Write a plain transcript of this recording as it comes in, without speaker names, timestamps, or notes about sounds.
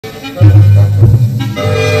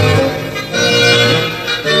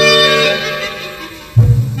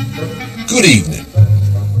Good evening.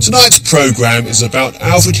 Tonight's programme is about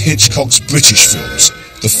Alfred Hitchcock's British films,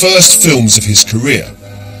 the first films of his career.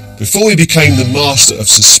 Before he became the master of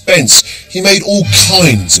suspense, he made all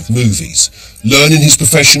kinds of movies, learning his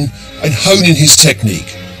profession and honing his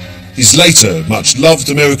technique. His later, much-loved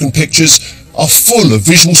American pictures are full of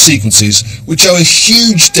visual sequences which owe a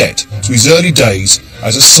huge debt to his early days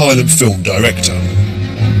as a silent film director.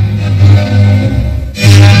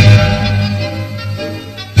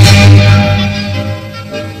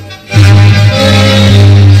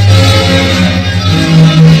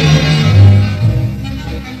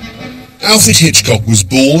 Alfred Hitchcock was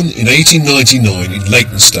born in 1899 in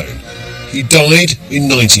Leytonstone. He died in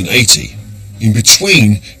 1980. In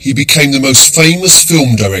between, he became the most famous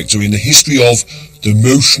film director in the history of the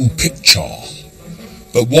motion picture.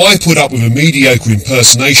 But why put up with a mediocre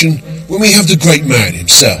impersonation when we have the great man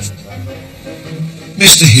himself?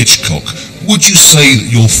 Mr. Hitchcock, would you say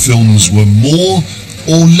that your films were more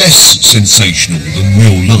or less sensational than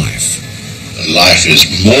real life? Life is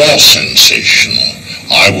more sensational.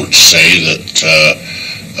 I would say that,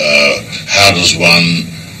 how does one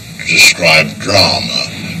describe drama?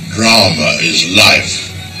 Drama is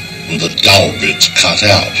life with the dull bits cut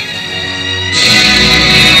out.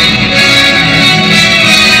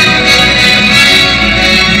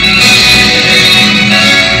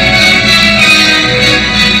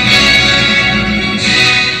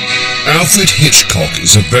 Alfred Hitchcock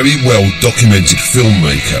is a very well-documented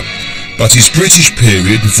filmmaker, but his British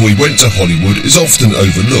period before he went to Hollywood is often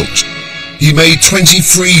overlooked. He made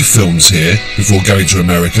 23 films here before going to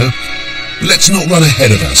America. Let's not run ahead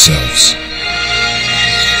of ourselves.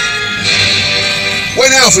 When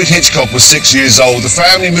Alfred Hitchcock was 6 years old, the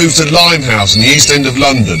family moved to Limehouse in the East End of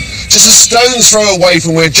London, just a stone's throw away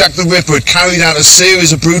from where Jack the Ripper had carried out a series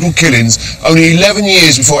of brutal killings only 11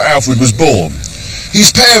 years before Alfred was born. His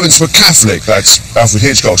parents were Catholic, that's Alfred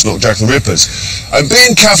Hitchcock's, not Jack the Ripper's, and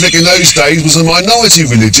being Catholic in those days was a minority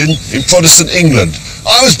religion in Protestant England.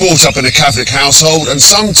 I was brought up in a Catholic household, and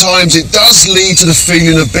sometimes it does lead to the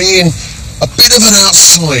feeling of being a bit of an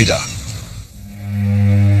outsider.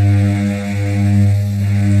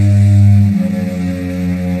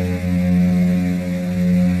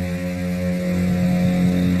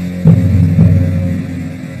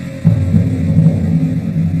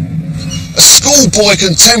 A schoolboy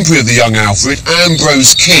contemporary of the young Alfred,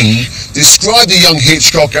 Ambrose King, described the young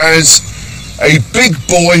Hitchcock as a big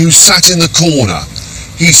boy who sat in the corner.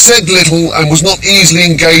 He said little and was not easily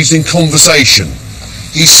engaged in conversation.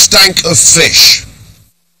 He stank of fish.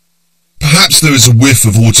 Perhaps there is a whiff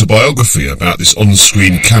of autobiography about this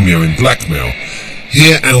on-screen cameo in Blackmail.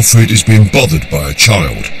 Here Alfred is being bothered by a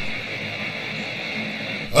child.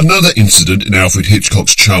 Another incident in Alfred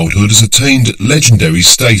Hitchcock's childhood has attained legendary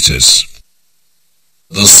status.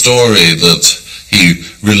 The story that he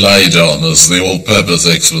relied on as the all-purpose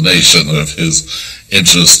explanation of his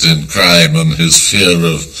interest in crime and his fear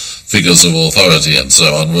of figures of authority and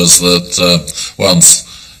so on was that once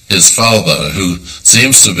his father, who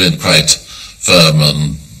seems to have been quite firm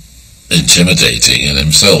and intimidating in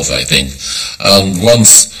himself, I think, and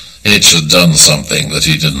once Hitch had done something that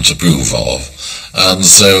he didn't approve of, and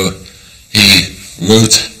so he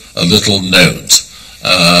wrote a little note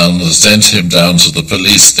and sent him down to the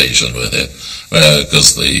police station with it,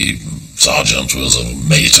 because the sergeant was a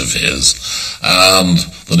mate of his, and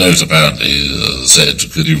the note apparently said,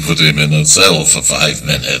 could you put him in a cell for 5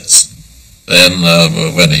 minutes? Then,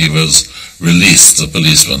 when he was released, the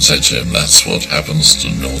policeman said to him, that's what happens to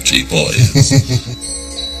naughty boys.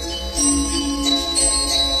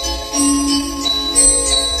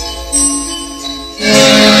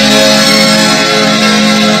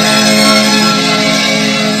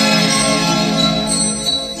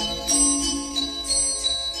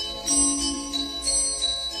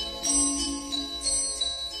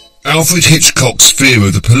 Alfred Hitchcock's fear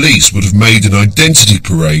of the police would have made an identity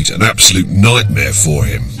parade an absolute nightmare for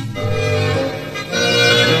him.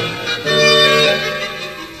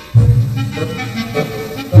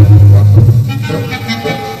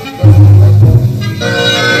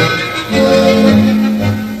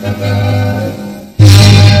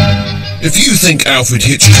 If you think Alfred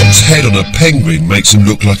Hitchcock's head on a penguin makes him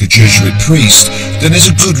look like a Jesuit priest, then there's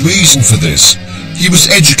a good reason for this. He was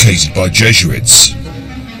educated by Jesuits.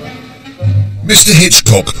 Mr.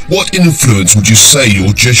 Hitchcock, what influence would you say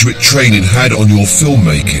your Jesuit training had on your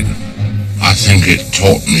filmmaking? I think it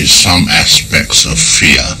taught me some aspects of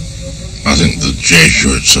fear. I think the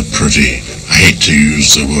Jesuits are pretty, I hate to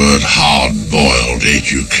use the word hard-boiled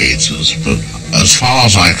educators, but as far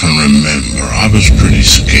as I can remember, I was pretty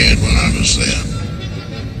scared when I was there.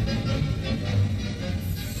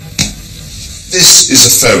 This is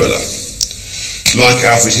a Ferrella. Like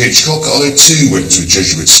Alfred Hitchcock, I too went to a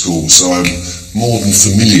Jesuit school, so I'm more than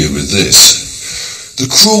familiar with this. The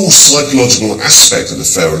cruel psychological aspect of the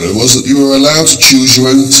Ferrella was that you were allowed to choose your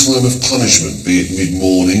own time of punishment, be it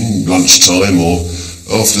mid-morning, lunchtime, or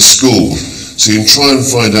after school, so you can try and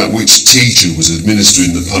find out which teacher was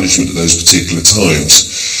administering the punishment at those particular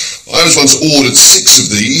times. I was once ordered 6 of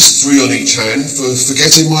these, 3 on each hand, for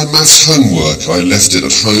forgetting my maths homework. I left it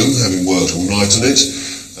at home, having worked all night on it,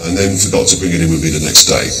 and then forgot to bring it in with me the next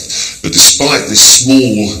day. But despite this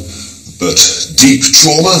small but deep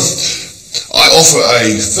trauma, I offer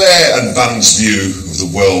a fair and balanced view of the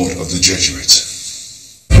world of the Jesuit.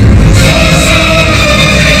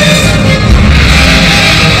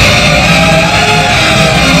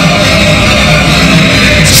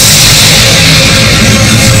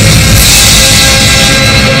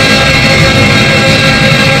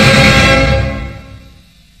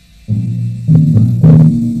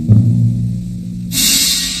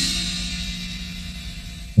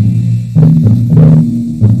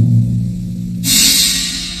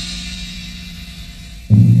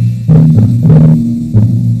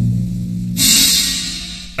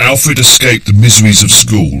 Alfred escaped the miseries of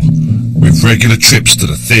school with regular trips to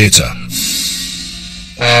the theatre.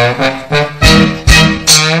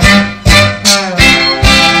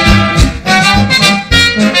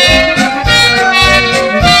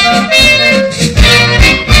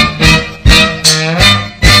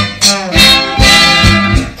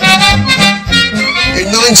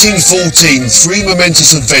 In 1914, 3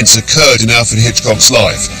 momentous events occurred in Alfred Hitchcock's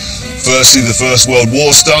life. Firstly, the First World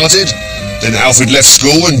War started. Then Alfred left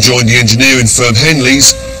school and joined the engineering firm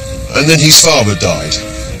Henley's, and then his father died.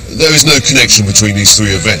 There is no connection between these 3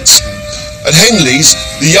 events. At Henley's,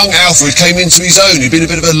 the young Alfred came into his own. He'd been a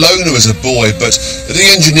bit of a loner as a boy, but at the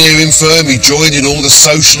engineering firm he joined in all the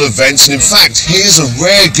social events, and in fact, here's a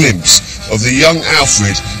rare glimpse of the young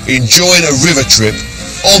Alfred enjoying a river trip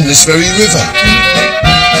on this very river.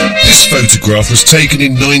 This photograph was taken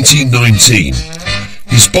in 1919.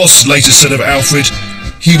 His boss later said of Alfred,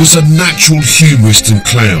 "He was a natural humorist and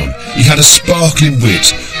clown. He had a sparkling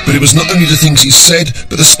wit, but it was not only the things he said,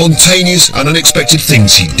 but the spontaneous and unexpected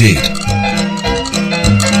things he did."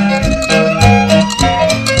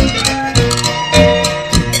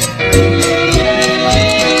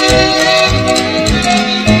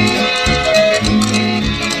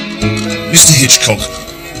 Mr. Hitchcock,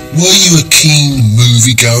 were you a keen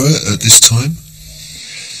moviegoer at this time?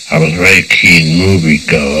 I was a very keen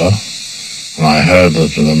moviegoer. And I heard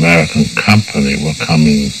that an American company were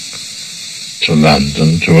coming to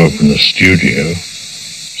London to open a studio,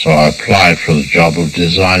 so I applied for the job of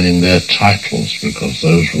designing their titles, because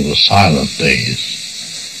those were the silent days,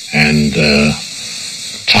 and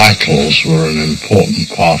titles were an important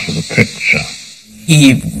part of the picture.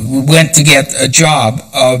 He went to get a job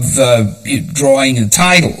of drawing the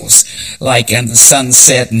titles, like "And the Sun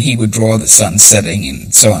Set," and he would draw the sun setting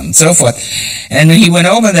and so on and so forth. And when he went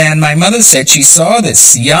over there, and my mother said she saw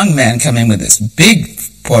this young man come in with this big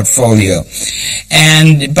portfolio,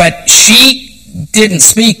 but she didn't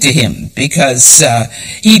speak to him because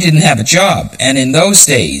he didn't have a job. And in those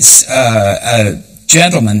days,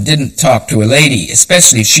 gentleman didn't talk to a lady,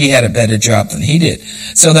 especially if she had a better job than he did.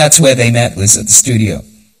 So that's where they met, was at the studio.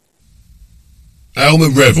 Alma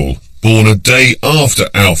Revel, born a day after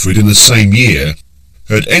Alfred in the same year,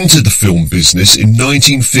 had entered the film business in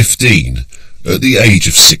 1915 at the age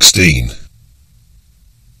of 16.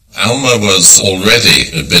 Alma was already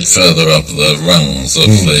a bit further up the rungs of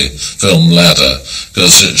the film ladder,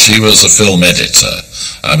 because she was a film editor.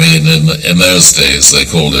 I mean, in those days they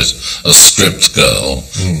called it a script girl,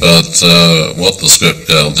 but what the script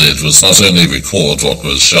girl did was not only record what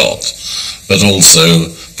was shot, but also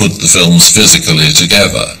put the films physically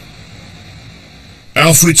together.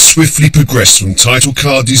 Alfred swiftly progressed from title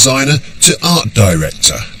card designer to art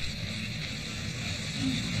director.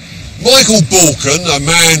 Michael Balkan, a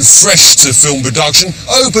man fresh to film production,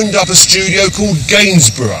 opened up a studio called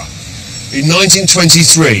Gainsborough in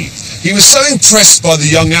 1923. He was so impressed by the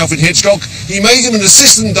young Alfred Hitchcock, he made him an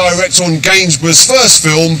assistant director on Gainsborough's first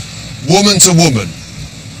film, Woman to Woman.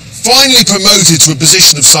 Finally promoted to a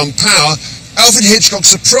position of some power, Alfred Hitchcock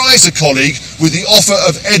surprised a colleague with the offer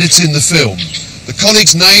of editing the film. The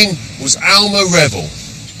colleague's name was Alma Revel.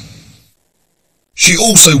 She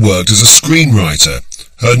also worked as a screenwriter.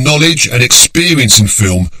 Her knowledge and experience in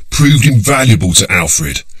film proved invaluable to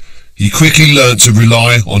Alfred. he quickly learnt to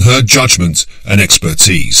rely on her judgment and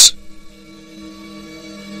expertise.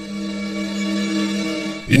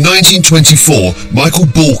 In 1924, Michael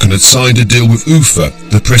Balkan had signed a deal with UFA,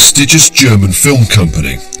 the prestigious German film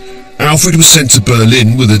company. Alfred was sent to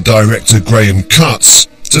Berlin with the director Graham Cutts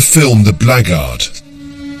to film The Blackguard.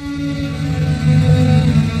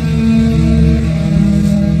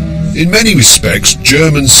 In many respects,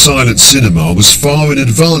 German silent cinema was far in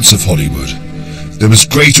advance of Hollywood. There was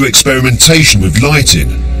greater experimentation with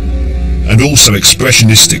lighting, and also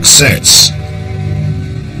expressionistic sets.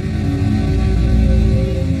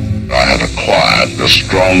 I had acquired a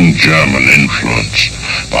strong German influence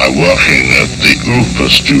by working at the UFA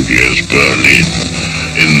Studios Berlin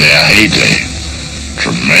in their heyday.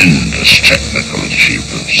 Tremendous technical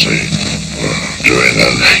achievements they were doing,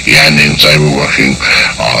 and Yanning's, they were working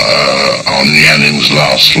on Yanning's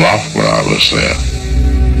Last Laugh when I was there.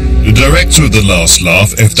 The director of The Last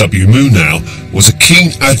Laugh, F.W. Murnau, was a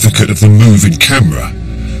keen advocate of the moving camera.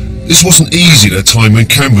 This wasn't easy at a time when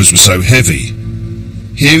cameras were so heavy.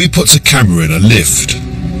 Here he puts a camera in a lift.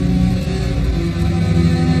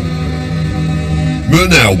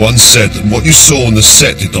 Murnau once said that what you saw on the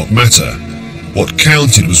set did not matter. What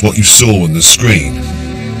counted was what you saw on the screen.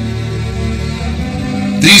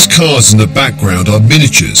 These cars in the background are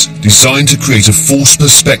miniatures designed to create a false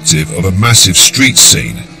perspective of a massive street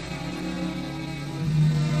scene.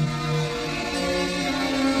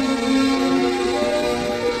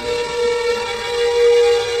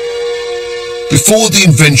 Before the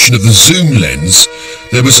invention of the zoom lens,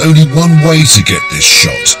 there was only one way to get this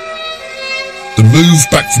shot. The move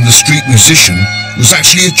back from the street musician was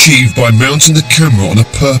actually achieved by mounting the camera on a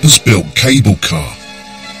purpose-built cable car.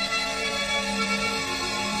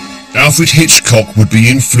 Alfred Hitchcock would be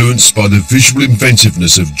influenced by the visual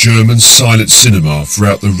inventiveness of German silent cinema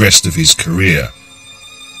throughout the rest of his career.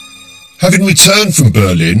 Having returned from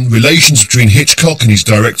Berlin, relations between Hitchcock and his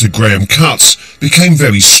director Graham Cutts became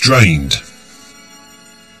very strained.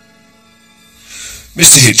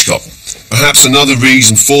 Mr. Hitchcock, perhaps another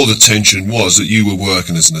reason for the tension was that you were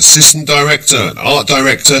working as an assistant director, an art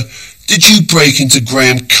director. Did you break into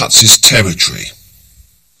Graham Cutts' territory?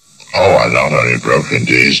 Oh, I not only broke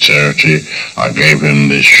into his territory, I gave him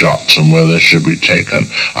the shots and where they should be taken.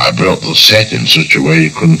 I built the set in such a way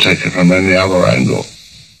you couldn't take it from any other angle.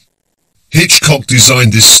 Hitchcock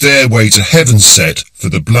designed this Stairway to Heaven set for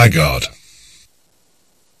The Blackguard.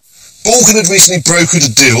 Balkan had recently brokered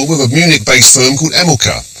a deal with a Munich-based firm called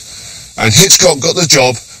Emilka, and Hitchcock got the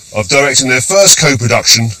job of directing their first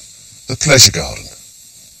co-production, The Pleasure Garden.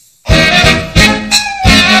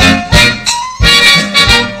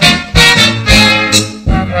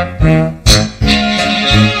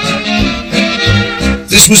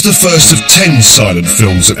 This was the first of 10 silent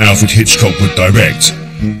films that Alfred Hitchcock would direct.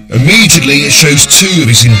 Immediately it shows two of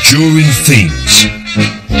his enduring themes: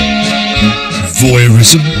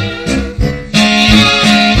 voyeurism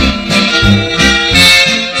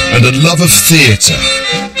and a love of theatre.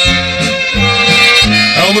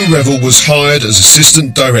 Alma Revel was hired as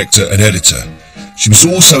assistant director and editor. She was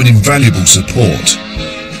also an invaluable support.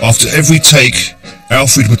 After every take,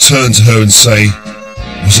 Alfred would turn to her and say,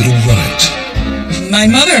 "Was it all right?" My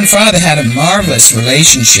mother and father had a marvelous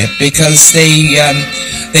relationship because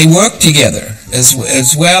they worked together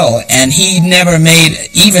as well, and he never made,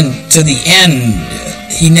 even to the end,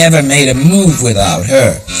 he never made a move without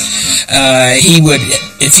her. He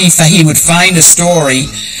would find a story,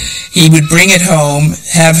 he would bring it home,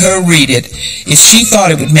 have her read it. If she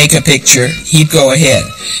thought it would make a picture, he'd go ahead.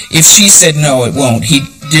 If she said no, it won't, he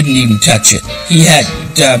didn't even touch it.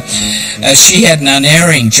 She had an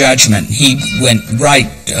unerring judgment. He went right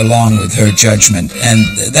along with her judgment, and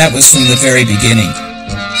that was from the very beginning.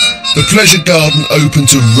 The Pleasure Garden opened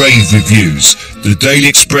to rave reviews. The Daily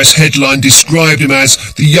Express headline described him as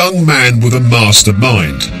the young man with a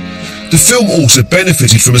mastermind. The film also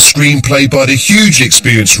benefited from a screenplay by the hugely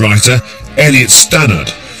experienced writer Elliot Stannard,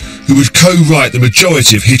 who would co-write the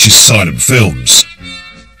majority of Hitch's silent films.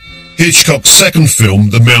 Hitchcock's second film,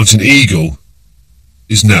 The Mountain Eagle,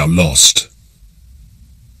 is now lost.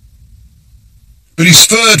 But his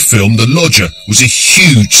third film, The Lodger, was a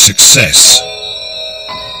huge success.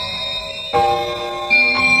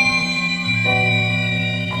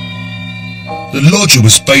 The Lodger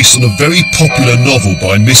was based on a very popular novel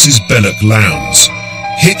by Mrs. Belloc Lowndes.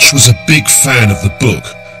 Hitch was a big fan of the book,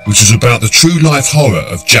 which was about the true-life horror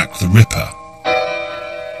of Jack the Ripper.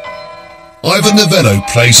 Ivan Novello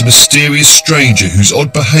plays a mysterious stranger whose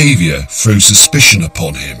odd behaviour throws suspicion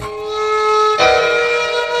upon him.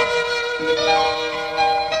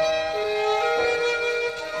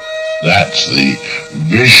 That that's the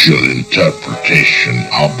visual interpretation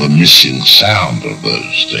of the missing sound of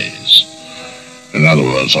those days. In other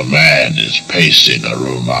words, a man is pacing a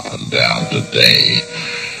room up and down today.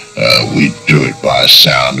 We do it by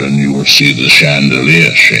sound, and you will see the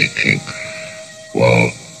chandelier shaking.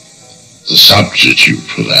 Well, the substitute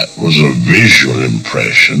for that was a visual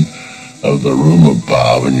impression of the room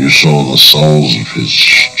above, and you saw the soles of his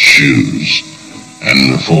shoes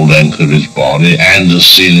and the full length of his body and the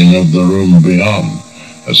ceiling of the room beyond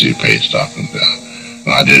as he paced up and down.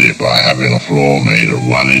 And I did it by having a floor made of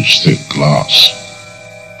 1-inch thick glass.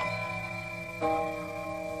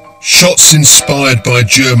 Shots inspired by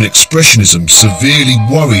German Expressionism severely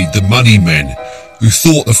worried the money men, who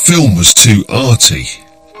thought the film was too arty.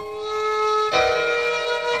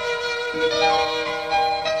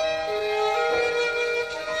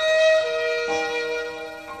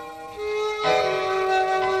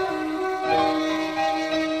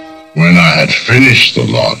 When I had finished The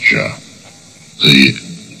Lodger, the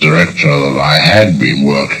director that I had been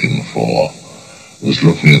working for was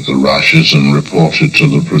looking at the rushes and reported to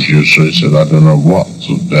the producer. He said, "I don't know what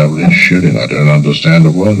the devil is shooting. I don't understand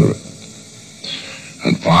a word of it."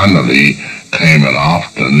 And finally came an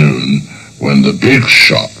afternoon when the big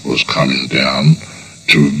shot was coming down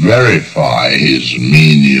to verify his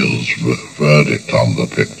menial's verdict on the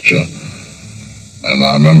picture. And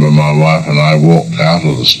I remember my wife and I walked out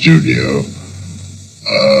of the studio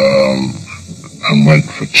and went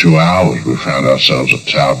for 2 hours. We found ourselves at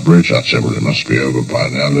Tower Bridge. I said, well, it must be over by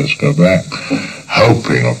now. Let's go back.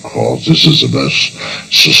 Hoping, of course, this is the most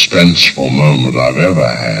suspenseful moment I've ever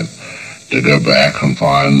had, to go back and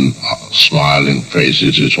find smiling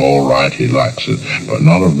faces. It's all right, he likes it. But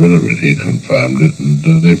not a bit of it. He confirmed it,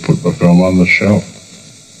 and they put the film on the shelf.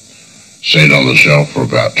 Stayed on the shelf for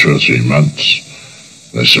about 2 or 3 months.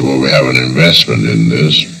 They said, well, we have an investment in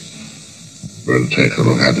this. Better take a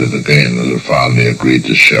look at it again. And they finally agreed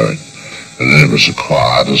to show it. And then it was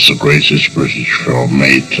acquired as the greatest British film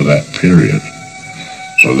made to that period.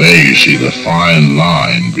 So there you see the fine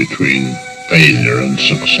line between failure and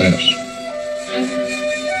success.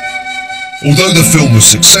 Although the film was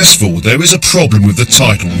successful, there is a problem with the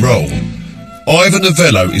title role. Ivor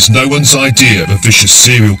Novello is no one's idea of a vicious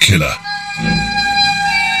serial killer.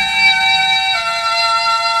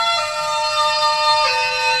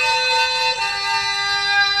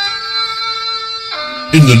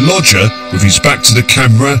 In The Lodger, with his back to the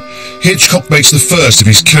camera, Hitchcock makes the first of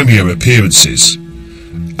his cameo appearances.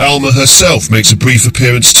 Alma herself makes a brief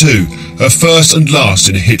appearance too, her first and last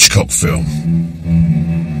in a Hitchcock film.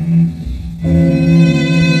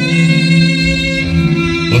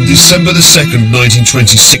 On December the 2nd,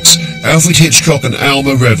 1926, Alfred Hitchcock and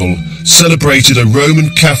Alma Revel celebrated a Roman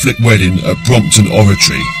Catholic wedding at Brompton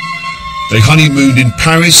Oratory. They honeymooned in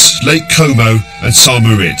Paris, Lake Como and St.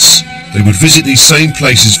 Moritz. They would visit these same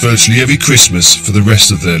places virtually every Christmas for the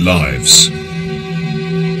rest of their lives.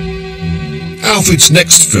 Alfred's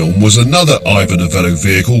next film was another Ivor Novello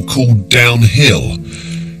vehicle called Downhill.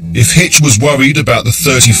 If Hitch was worried about the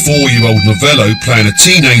 34-year-old Novello playing a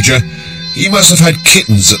teenager, he must have had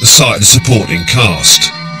kittens at the sight of the supporting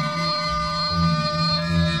cast.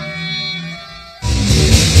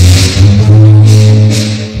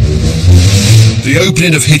 The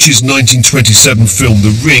opening of Hitch's 1927 film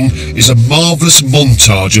The Ring is a marvellous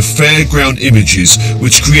montage of fairground images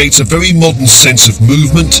which creates a very modern sense of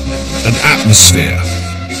movement and atmosphere.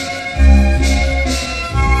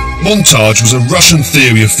 Montage was a Russian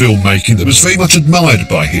theory of filmmaking that was very much admired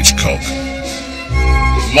by Hitchcock.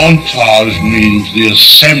 Montage means the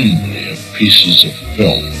assembly of pieces of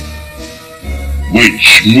film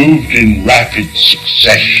which, moved in rapid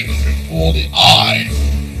succession before the eye,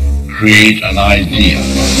 create an idea.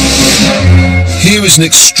 Here is an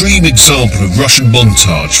extreme example of Russian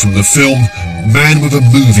montage from the film Man with a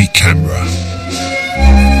Movie Camera.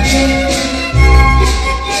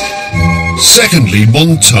 Secondly,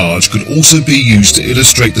 montage could also be used to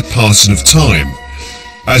illustrate the passing of time.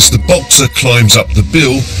 As the boxer climbs up the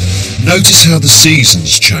bill, notice how the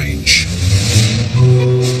seasons change.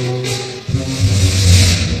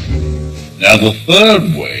 Now the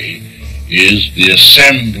third way is the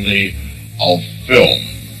assembly of film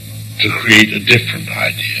to create a different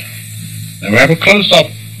idea. Now we have a close-up.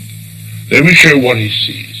 Let me show what he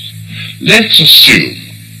sees. Let's assume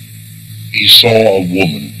he saw a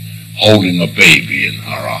woman holding a baby in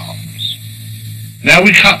her arms. Now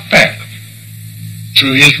we cut back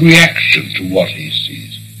to his reaction to what he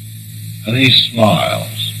sees. And he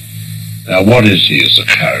smiles. Now what is he as a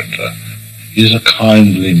character? He's a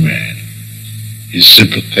kindly man. He's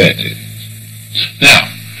sympathetic. Now,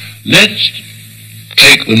 let's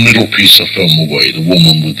take the middle piece of film away, the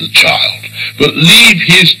woman with the child, but leave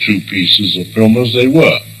his two pieces of film as they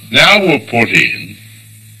were. Now we'll put in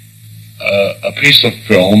a piece of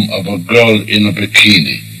film of a girl in a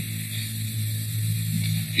bikini.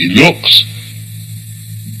 He looks,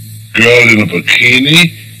 girl in a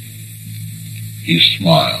bikini, he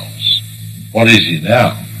smiles. What is he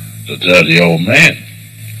now? The dirty old man.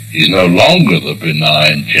 He's no longer the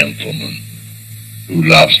benign gentleman who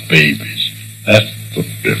loves babies. That's the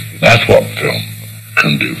difference. That's what film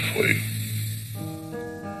can do for you.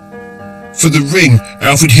 For The Ring,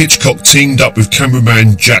 Alfred Hitchcock teamed up with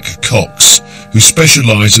cameraman Jack Cox, who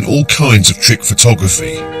specialised in all kinds of trick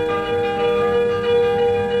photography.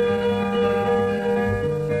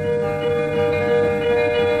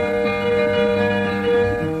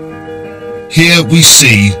 Here we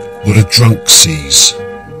see what a drunk sees.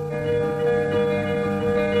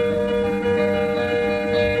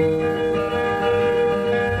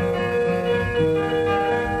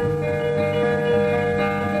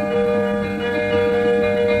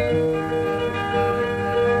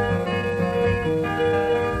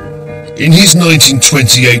 In his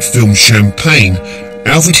 1928 film Champagne,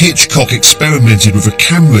 Alfred Hitchcock experimented with a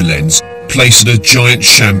camera lens placed in a giant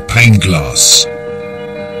champagne glass.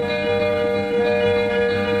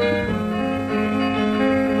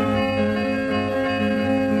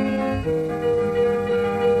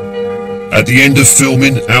 At the end of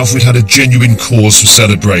filming, Alfred had a genuine cause for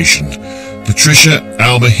celebration. Patricia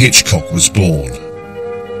Alma Hitchcock was born.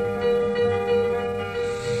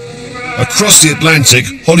 Across the Atlantic,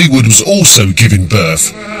 Hollywood was also giving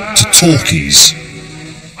birth to talkies.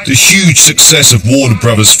 The huge success of Warner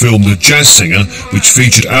Brothers' film The Jazz Singer, which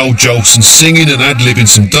featured Al Jolson singing and ad-libbing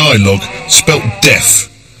some dialogue, spelt death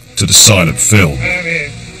to the silent film.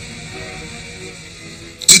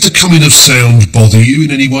 Did the coming of sound bother you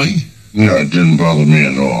in any way? No, it didn't bother me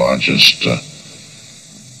at all. I just took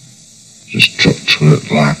to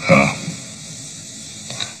it like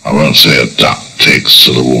I won't say a duck takes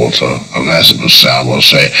to the water, unless it was sound. We'll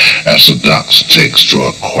say as a duck takes to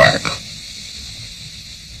a quack.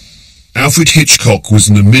 Alfred Hitchcock was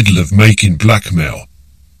in the middle of making Blackmail,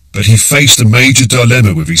 but he faced a major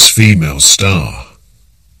dilemma with his female star.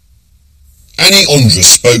 Annie Ondra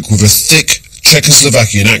spoke with a thick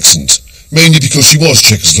Czechoslovakian accent, mainly because she was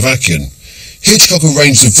Czechoslovakian. Hitchcock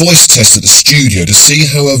arranged a voice test at the studio to see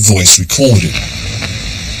how her voice recorded.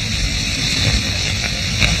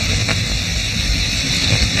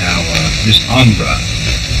 Now, Miss Ondra,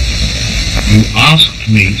 you asked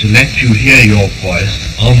me to let you hear your voice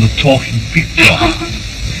on the talking picture.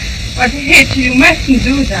 But Hitch, you mustn't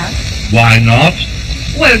do that. Why not?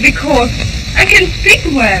 Well, because I can speak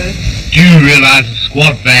well. Do you realize the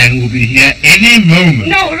squad van will be here any moment?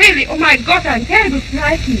 No, really. Oh, my God, I'm terribly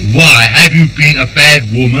frightened. Why? Have you been a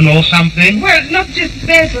bad woman or something? Well, not just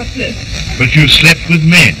bad, But you slept with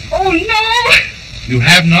men. Oh, no! You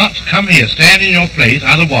have not. Come here. Stand in your place.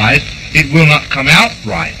 Otherwise, it will not come out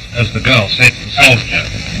right, as the girl said to the soldier.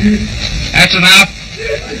 That's enough.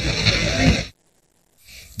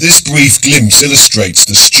 This brief glimpse illustrates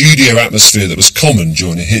the studio atmosphere that was common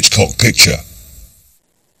during a Hitchcock picture.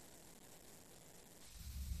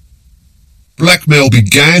 Blackmail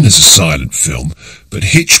began as a silent film, but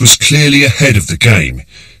Hitch was clearly ahead of the game.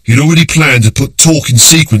 He'd already planned to put talking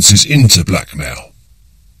sequences into Blackmail.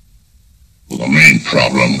 The main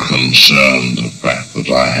problem concerned the fact that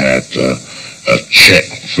I had a Czech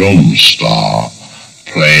film star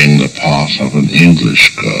playing the part of an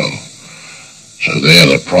English girl. So there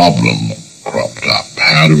the problem cropped up.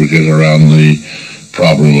 How do we get around the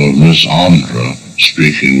problem of Miss Ondra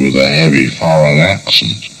speaking with a heavy foreign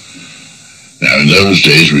accent? Now, in those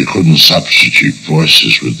days, we couldn't substitute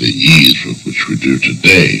voices with the ease with which we do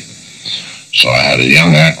today. So I had a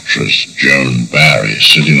young actress, Joan Barry,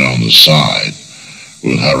 sitting on the side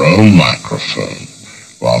with her own microphone,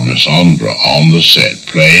 while Miss Ondra on the set,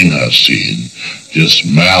 playing her scene, just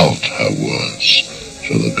mouthed her words.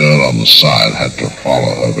 So the girl on the side had to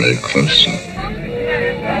follow her very closely.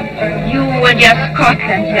 You were just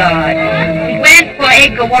Scotland Yard. It went for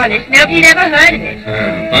Edgar Wallace. Nobody'd ever heard of it.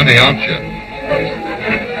 Funny, aren't you?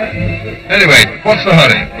 Anyway, what's the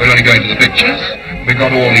hurry? We're only going to the pictures. We've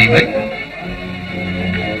got all evening.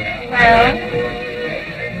 Well,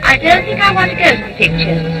 I don't think I want to go to the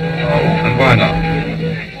pictures. Oh, and why not?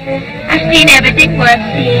 I've seen everything worth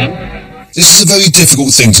seeing. This is a very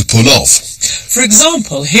difficult thing to pull off. For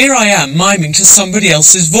example, here I am miming to somebody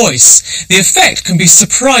else's voice. The effect can be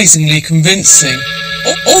surprisingly convincing.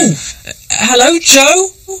 Oh, hello, Joe?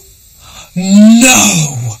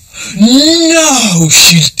 No! No,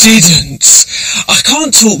 she didn't. I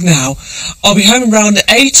can't talk now. I'll be home around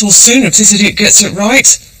 8 or sooner if this idiot gets it right.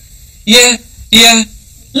 Yeah.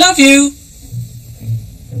 Love you.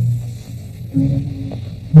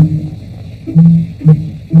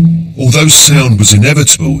 Although sound was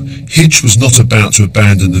inevitable, Hitch was not about to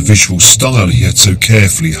abandon the visual style he had so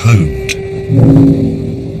carefully honed.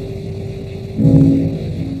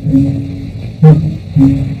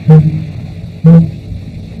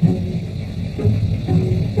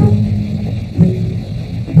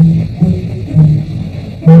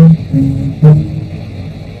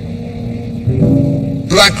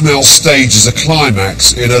 Blackmail stages a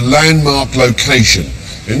climax in a landmark location,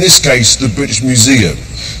 in this case the British Museum.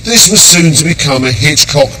 This was soon to become a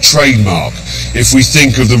Hitchcock trademark. If we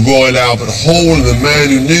think of the Royal Albert Hall and The Man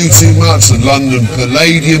Who Knew Too Much, the London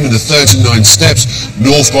Palladium and the 39 Steps,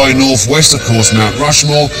 North by Northwest, of course, Mount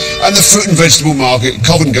Rushmore, and the fruit and vegetable market,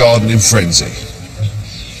 Covent Garden in Frenzy.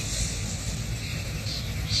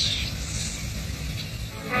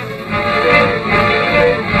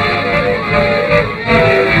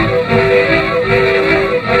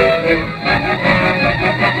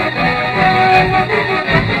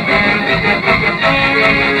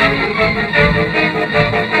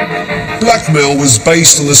 Blackmail was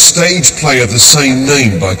based on a stage play of the same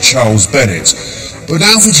name by Charles Bennett, but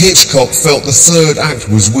Alfred Hitchcock felt the third act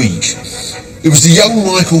was weak. It was the young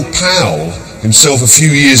Michael Powell, himself a few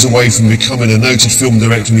years away from becoming a noted film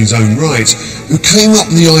director in his own right, who came up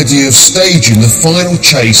with the idea of staging the final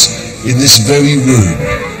chase in this very room.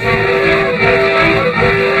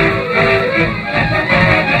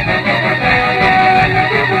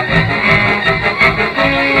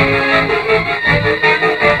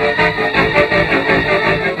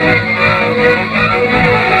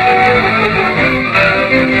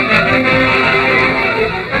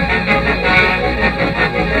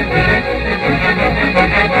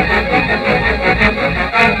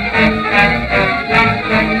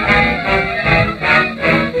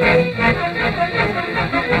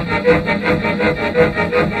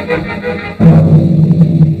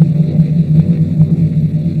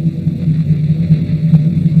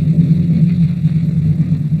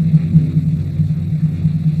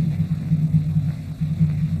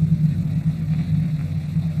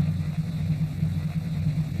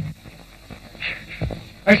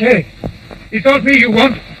 I say, it's not me you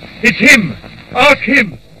want, it's him. Ask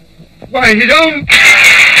him. Why, his own...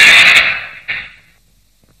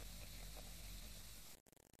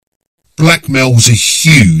 Blackmail was a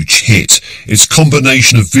huge hit. Its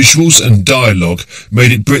combination of visuals and dialogue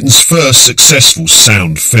made it Britain's first successful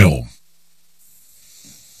sound film.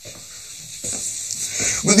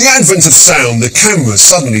 With the advent of sound, the camera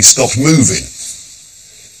suddenly stopped moving.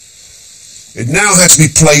 It now had to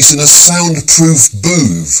be placed in a soundproof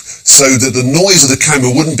booth so that the noise of the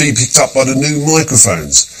camera wouldn't be picked up by the new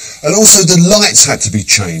microphones. And also the lights had to be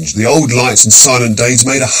changed. The old lights in silent days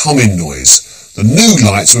made a humming noise. The new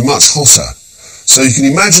lights were much hotter. So you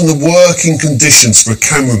can imagine the working conditions for a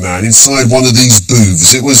cameraman inside one of these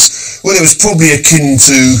booths. It was probably akin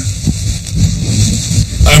to...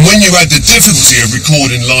 And when you had the difficulty of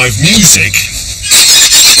recording live music...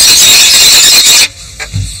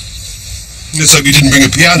 Let's hope you didn't bring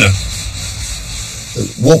a piano.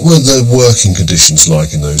 What were the working conditions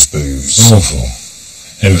like in those booths? Awful.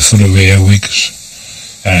 They were full of earwigs,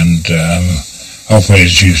 and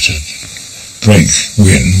operators used to break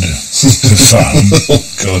wind for fun. Oh,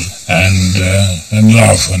 God. And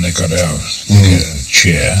laugh when they got out of the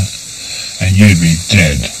chair, and you'd be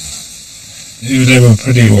dead. They were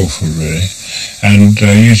pretty awful, really. And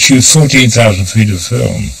you'd shoot 14,000 feet of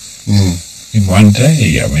film. In one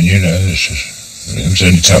day. I mean, you know, it was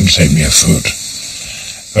only time to take me a foot.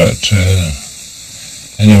 But,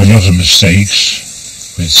 and there were a lot of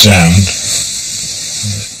mistakes with sound.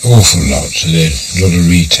 Awful lots. A lot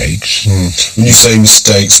of retakes. When you say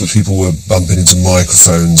mistakes, but people were bumping into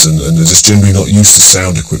microphones and they're just generally not used to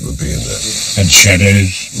sound equipment being there. And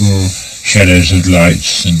shadows. Shadows of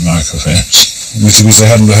lights and microphones. Which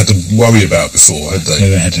they hadn't had to worry about before, had they?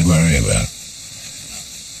 Never had to worry about.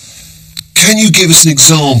 Can you give us an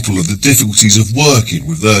example of the difficulties of working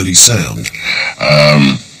with early sound?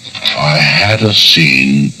 I had a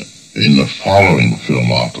scene in the following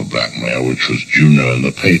film after Blackmail, which was Juno and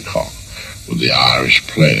the Paycock, with the Irish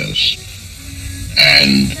players.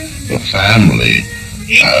 And the family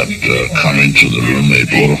had come into the room, they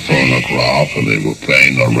bought a phonograph and they were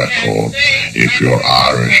playing a record, If You're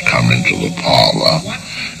Irish, Come Into the Parlour.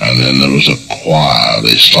 And then there was a choir,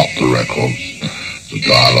 they stopped the record. The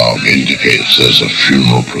dialogue indicates there's a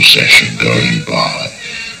funeral procession going by.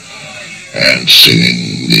 and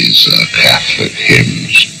singing these Catholic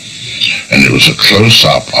hymns. And it was a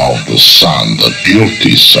close-up of the son, the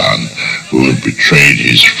guilty son, who had betrayed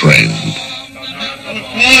his friend.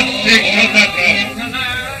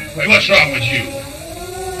 Wait, what's wrong with you?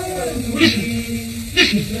 Listen.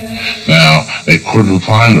 Now, they couldn't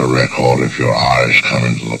find a record if your Irish come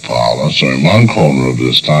into the parlour, so in one corner of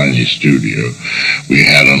this tiny studio, we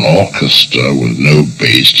had an orchestra with no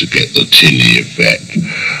bass to get the tinny effect.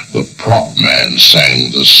 The prop man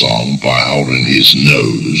sang the song by holding his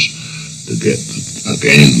nose to get,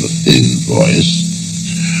 again, the thin voice.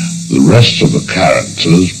 The rest of the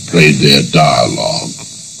characters played their dialogue.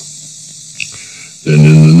 Then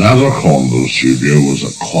in another corner of the studio was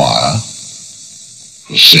a choir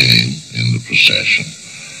for singing in the procession.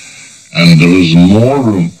 And there was more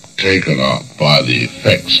room taken up by the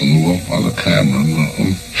effects and work by the camera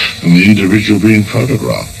and the individual being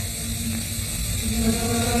photographed.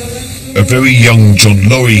 A very young John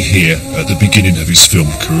Laurie here at the beginning of his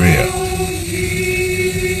film career.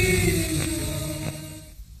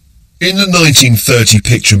 In the 1930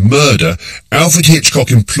 picture Murder, Alfred Hitchcock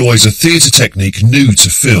employs a theatre technique new to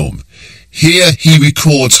film. Here he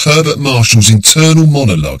records Herbert Marshall's internal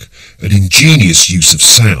monologue, an ingenious use of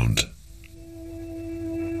sound.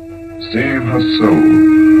 Save her soul.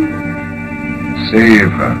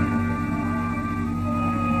 Save her.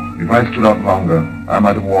 If I stood out longer, I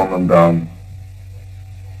might have worn them down.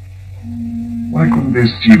 Why couldn't they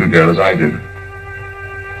see the girl as I did?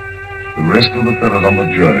 The rest of the fellows on the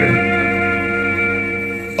jury.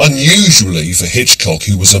 Unusually for Hitchcock,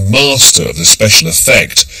 who was a master of the special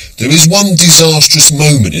effect, there is one disastrous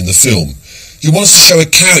moment in the film. He wants to show a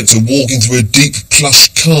character walking through a deep plush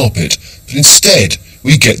carpet, but instead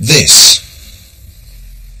we get this.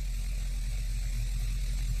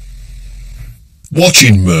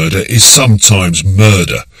 Watching Murder is sometimes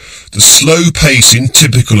murder. The slow pacing,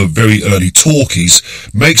 typical of very early talkies,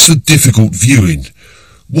 makes for difficult viewing.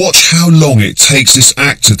 Watch how long it takes this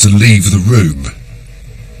actor to leave the room.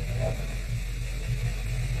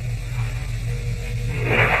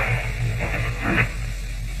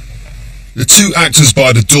 The two actors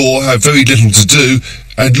by the door have very little to do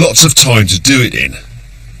and lots of time to do it in.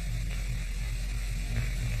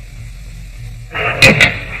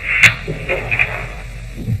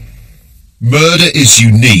 Murder is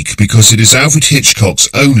unique because it is Alfred Hitchcock's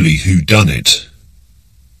only whodunit.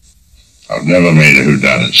 I've never made a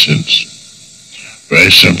whodunit since. Very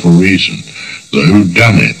simple reason. The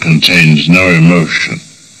whodunit contains no emotion.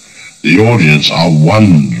 The audience are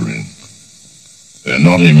wondering. They're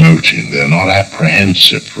not emoting. They're not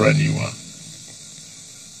apprehensive for anyone.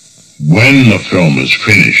 When the film is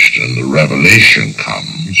finished and the revelation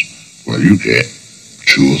comes, well, you get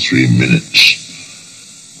 2 or 3 minutes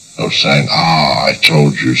of saying, I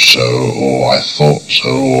told you so, or I thought so,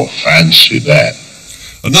 or fancy that.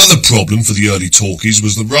 Another problem for the early talkies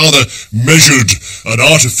was the rather measured and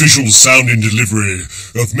artificial sounding delivery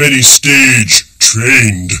of many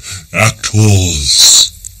stage-trained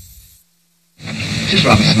actors. It is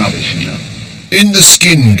rather snobbish, you know. In The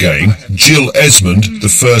Skin Game, Jill Esmond, the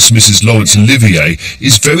first Mrs. Laurence Olivier,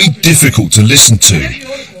 is very difficult to listen to,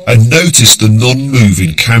 and notice the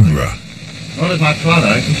non-moving camera. Well, as my father,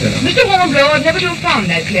 I can tell. Mr. Hornblower, I've never to have found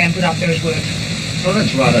that clay and put up those words. Well,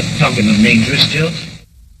 that's rather tugging and mean to us, Jill.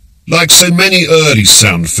 Like so many early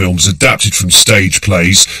sound films adapted from stage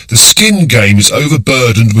plays, The Skin Game is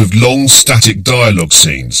overburdened with long static dialogue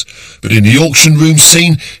scenes, but in the auction room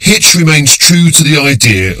scene, Hitch remains true to the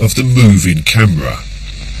idea of the moving camera.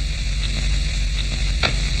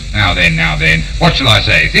 Now then, what shall I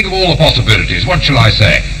say? Think of all the possibilities, what shall I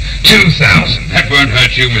say? 2,000, that won't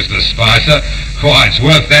hurt you, Mr. Spicer. Why, it's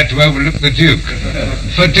worth that to overlook the Duke.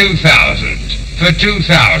 For 2,000, for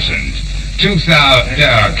 2,000. 2,000,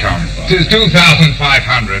 come.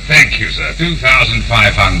 2,500, thank you, sir.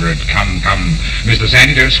 2,500, come, Mr.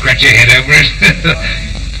 Sandy, don't scratch your head over it.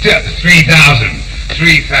 3,000,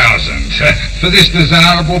 for this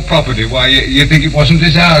desirable property. Why, you think it wasn't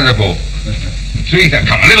desirable? 3,000,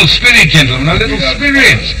 come, a little spirit, gentlemen, a little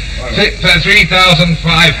spirit. For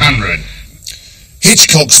 3,500.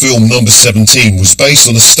 Hitchcock's film Number 17 was based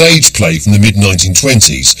on a stage play from the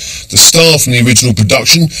mid-1920s. The star from the original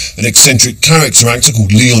production, an eccentric character actor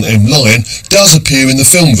called Leon M. Lyon, does appear in the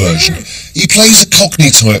film version. He plays a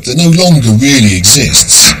Cockney type that no longer really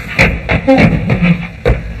exists.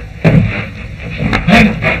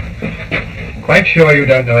 Quite sure you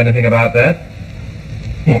don't know anything about that?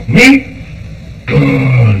 What, me?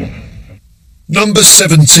 Good. Number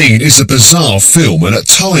 17 is a bizarre film, and at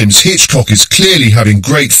times Hitchcock is clearly having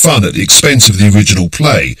great fun at the expense of the original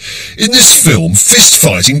play. In this film, fist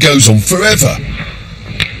fighting goes on forever.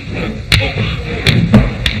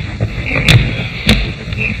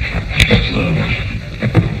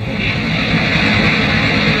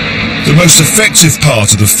 The most effective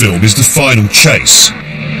part of the film is the final chase.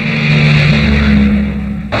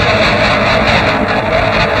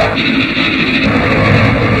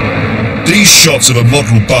 These shots of a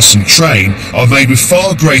model bus and train are made with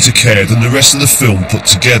far greater care than the rest of the film put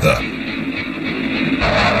together.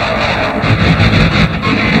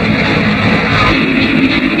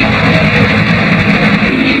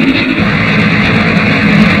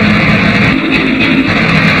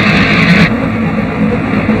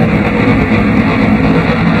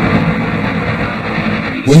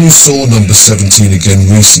 When you saw Number 17 again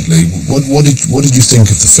recently, what did you think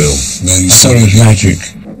of the film? I thought it was magic.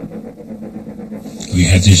 We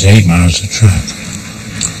had these 8 miles of track,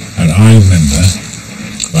 and I remember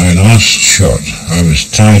my last shot, I was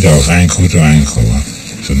tied off ankle to ankle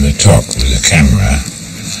from the top with the camera,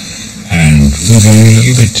 and we were going a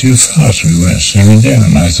little bit too fast. We weren't slowing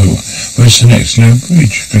down. I thought, where's the next low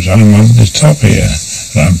bridge? Because I'm on the top here,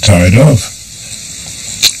 and I'm tied off.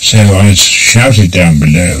 So I shouted down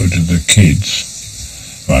below to the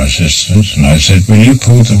kids, my assistants, and I said, will you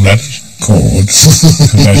pull the bloody cord?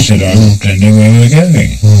 Because I said, I don't know where we're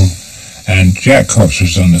going. And Jack Cox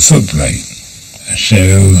was on the footplate. So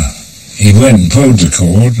he went and pulled the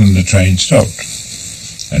cord, and the train stopped.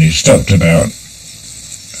 And it stopped about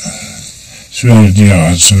 300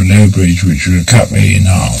 yards from a low bridge which would have cut me in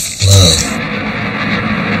half. Wow.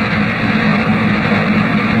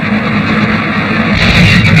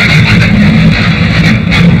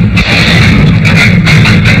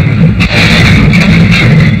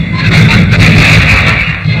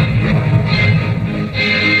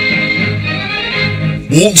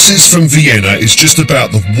 Waltzes from Vienna is just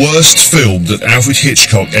about the worst film that Alfred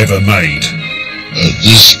Hitchcock ever made. At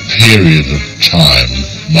this period of time,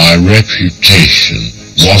 my reputation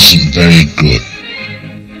wasn't very good.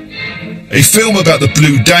 A film about the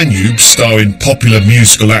Blue Danube, starring popular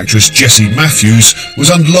musical actress Jessie Matthews,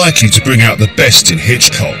 was unlikely to bring out the best in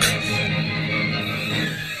Hitchcock.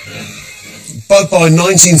 But by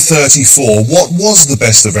 1934, what was the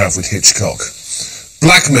best of Alfred Hitchcock?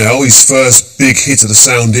 Blackmail, his first big hit of the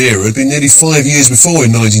sound era, had been nearly 5 years before in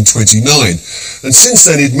 1929, and since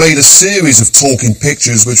then he'd made a series of talking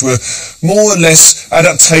pictures which were more or less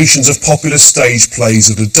adaptations of popular stage plays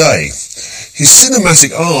of the day. His cinematic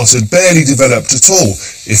art had barely developed at all,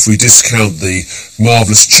 if we discount the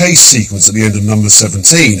marvellous chase sequence at the end of Number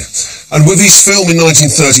 17, and with his film in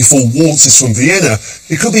 1934, Waltzes from Vienna,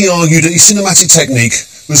 it could be argued that his cinematic technique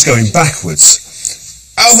was going backwards.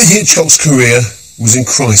 Alfred Hitchcock's career was in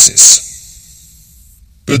crisis.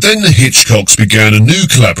 But then the Hitchcocks began a new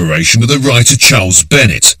collaboration with the writer Charles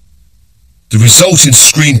Bennett. The resulting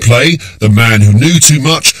screenplay, The Man Who Knew Too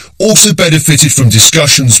Much, also benefited from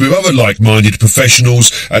discussions with other like-minded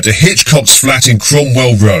professionals at the Hitchcock's flat in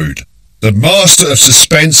Cromwell Road. The master of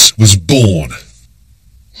suspense was born.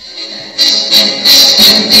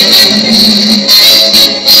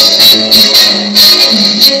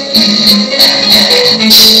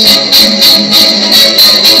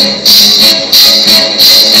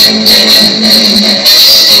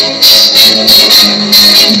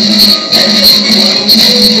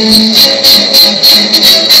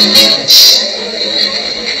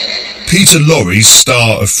 Peter Lorre,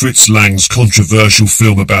 star of Fritz Lang's controversial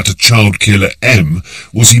film about a child killer M,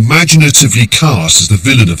 was imaginatively cast as the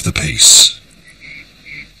villain of the piece.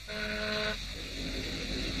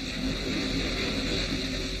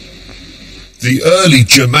 The early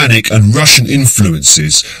Germanic and Russian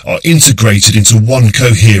influences are integrated into one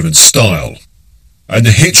coherent style, and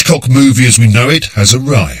the Hitchcock movie as we know it has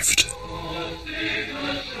arrived.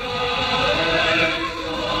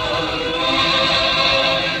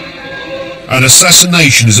 An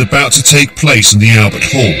assassination is about to take place in the Albert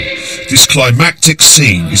Hall. This climactic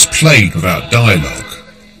scene is played without dialogue.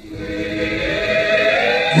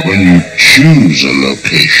 When you choose a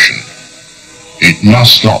location, it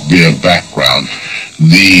must not be a background.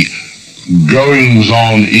 The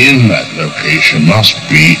goings-on in that location must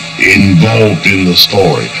be involved in the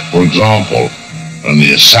story. For example, in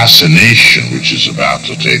the assassination which is about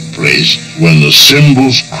to take place, when the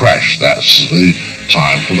cymbals crash, that's the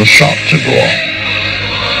time for the shot to go off.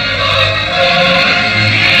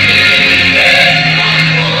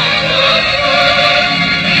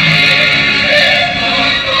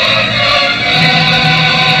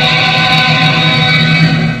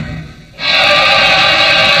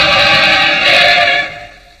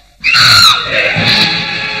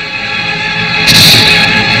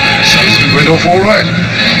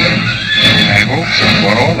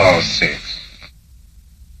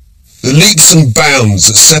 leaps and bounds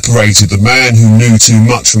that separated The Man Who Knew Too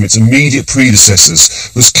Much from its immediate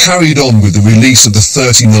predecessors was carried on with the release of the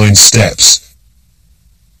 39 Steps.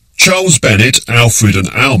 Charles Bennett, Alfred and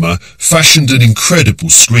Alma fashioned an incredible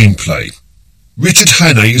screenplay. Richard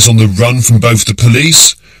Hannay is on the run from both the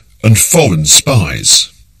police and foreign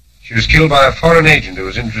spies. She was killed by a foreign agent who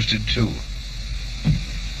was interested too. Did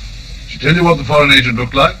she tell you what the foreign agent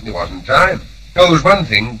looked like? There wasn't time. Oh, there was one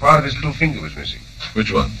thing. Part of his little finger was missing.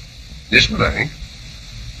 Which one? This one, I think.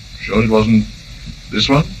 Sure it wasn't this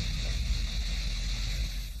one?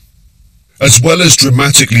 As well as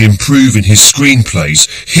dramatically improving his screenplays,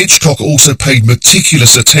 Hitchcock also paid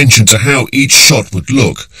meticulous attention to how each shot would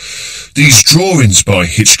look. These drawings by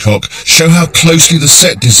Hitchcock show how closely the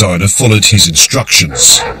set designer followed his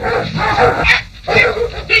instructions.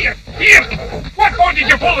 Here! What for did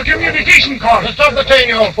you pull the communication cord? To stop the train,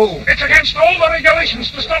 you old fool. It's against all the regulations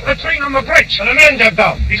to stop the train on the bridge. And the men get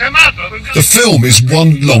down. He's a matter. The film is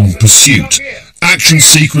one long pursuit. Action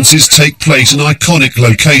sequences take place in iconic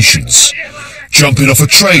locations. Jumping off a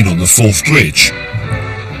train on the Forth Bridge.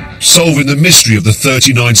 Solving the mystery of the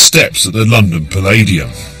 39 Steps at the London Palladium.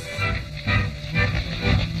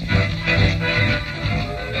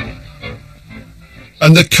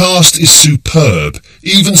 And the cast is superb.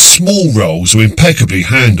 Even small roles are impeccably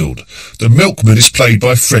handled. The milkman is played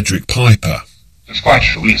by Frederick Piper. It's quite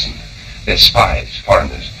true, listen. They're spies,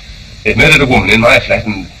 foreigners. They've murdered a woman in my flat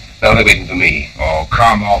and now they're waiting for me. Oh,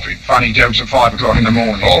 come off it. Funny jokes at 5 o'clock in the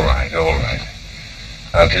morning. All right.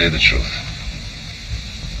 I'll tell you the truth.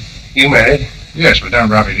 You married? Yes, but don't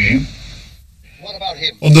rub it in.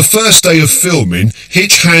 On the first day of filming,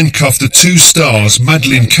 Hitch handcuffed the two stars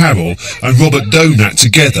Madeleine Carroll and Robert Donat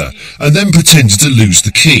together and then pretended to lose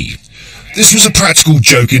the key. This was a practical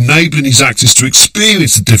joke enabling his actors to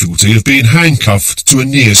experience the difficulty of being handcuffed to a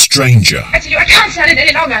near stranger. I tell you, I can't stand it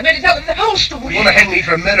any longer. I'm going to tell them the whole story. You want to hang me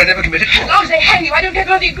for a murder I never committed? As long as they hang you, I don't care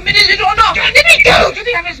whether you committed it or not. Let me go! Do you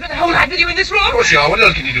think I'm going to spend the whole night with you in this room? Of course you are. What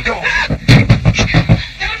else can you do? Go on. Come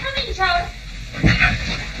in, Charlotte.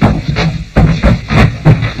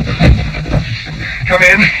 Come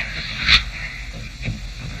in.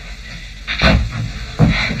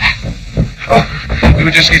 Oh, we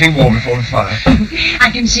were just getting warm before the fire. I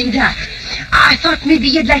can see that. I thought maybe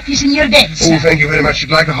you'd like this in your bed, sir. Oh, thank you very much.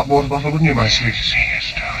 You'd like a hot water bottle, wouldn't you, my sweetest?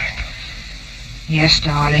 Yes,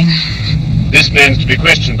 darling. This man's to be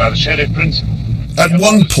questioned by the sheriff principal. At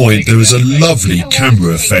one point there is a lovely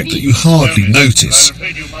camera effect that you hardly notice.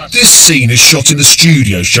 This scene is shot in the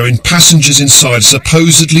studio showing passengers inside a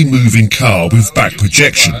supposedly moving car with back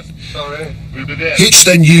projection. Hitch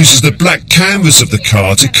then uses the black canvas of the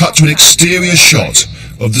car to cut to an exterior shot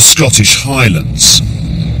of the Scottish Highlands.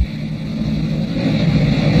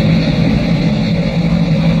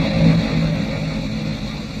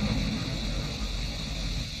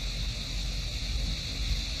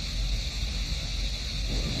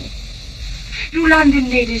 You London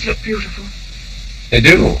ladies look beautiful. They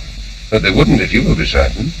do, but they wouldn't if you were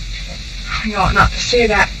beside them. You ought not to say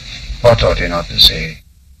that. What ought you not to say?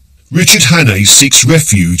 Richard Hannay seeks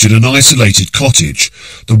refuge in an isolated cottage.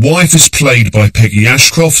 The wife is played by Peggy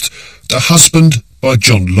Ashcroft, the husband by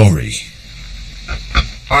John Laurie.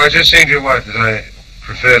 I was just saying to your wife that I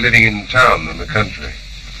prefer living in town than the country.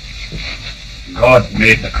 God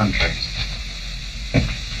made the country.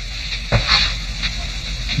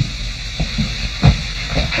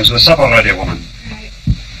 Is the supper ready, woman?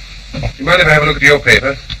 Do you mind if I have a look at your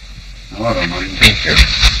paper? No, I don't mind. Thank you.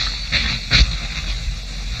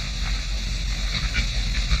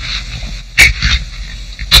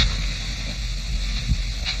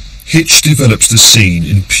 Hitch develops the scene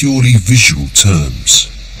in purely visual terms.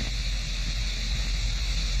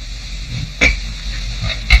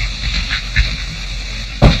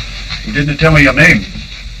 You didn't tell me your name.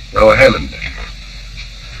 Oh, Hammond.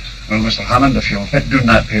 Well, Mr. Hammond, if you'll fit doing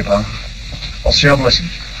that paper, I'll say a blessing.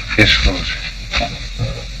 Yes, of course.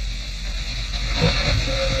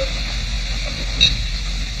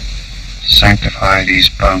 Sanctify these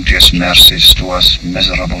bounteous mercies to us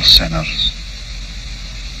miserable sinners.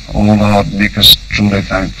 O Lord, make us truly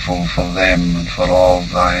thankful for them and for all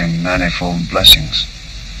thy manifold blessings,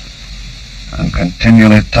 and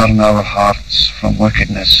continually turn our hearts from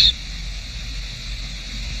wickedness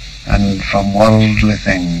and from worldly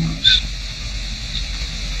things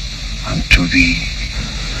unto thee.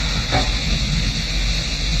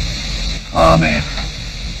 Amen.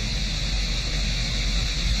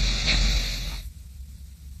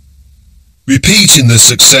 Repeating the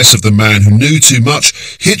success of The Man Who Knew Too Much,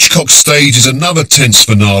 Hitchcock stages another tense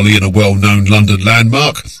finale in a well-known London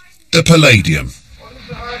landmark, the Palladium. What is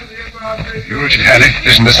the height of the Empire You, Richard Hanley.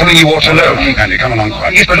 Listen, there's something you ought to know. Hanley, come along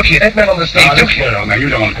quietly. Yes, but look here, that man on the stage, look here. Now, you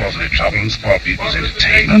don't want to cause any trouble and spoil people's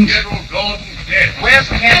entertainment. Where's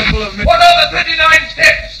the handful of... What are the 39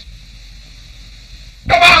 steps?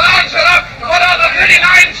 Come on, answer up! What are the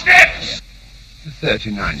 39 steps? The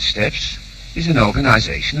 39 Steps is an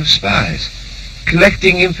organization of spies,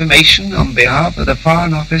 collecting information on behalf of the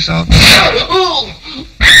Foreign Office of...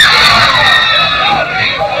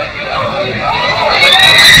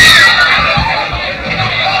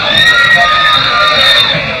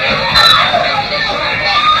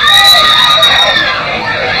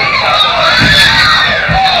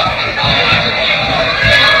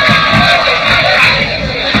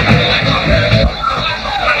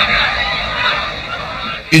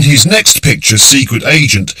 In his next picture, Secret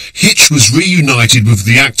Agent, Hitch was reunited with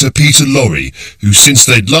the actor Peter Lorre, who since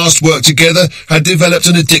they'd last worked together had developed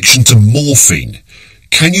an addiction to morphine.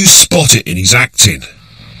 Can you spot it in his acting?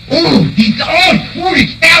 Oh, he's awful,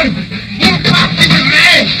 it's terrible, impossible,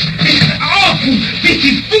 man. It's awful, this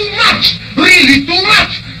is too much, really too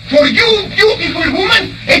much. For you, beautiful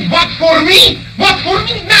woman, and what for me? What for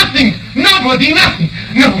me? Nothing, nobody, nothing.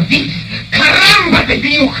 No, this, caramba de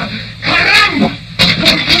piuja, caramba.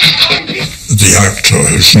 The actor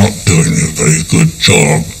is not doing a very good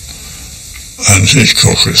job, and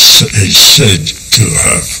Hitchcock is said to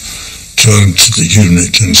have turned to the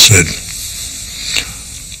unit and said,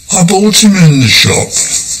 I bought him in the shop,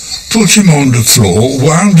 put him on the floor,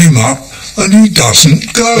 wound him up, and he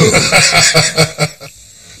doesn't go.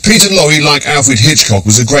 Peter Lorre, like Alfred Hitchcock,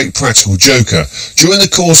 was a great practical joker. During the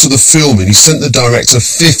course of the filming, he sent the director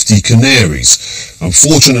 50 canaries.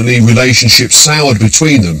 Unfortunately, relationships soured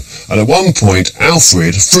between them, and at one point,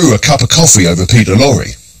 Alfred threw a cup of coffee over Peter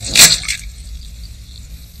Lorre.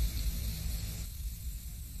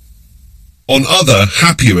 On other,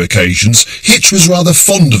 happier occasions, Hitch was rather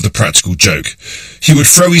fond of the practical joke. He would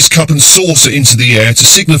throw his cup and saucer into the air to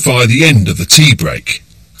signify the end of the tea break.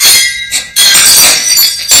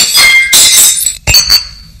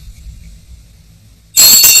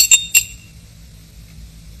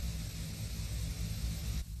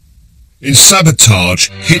 In Sabotage,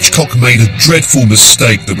 Hitchcock made a dreadful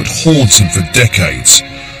mistake that would haunt him for decades.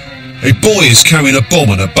 A boy is carrying a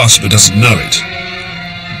bomb on a bus but doesn't know it.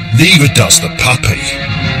 Neither does the puppy.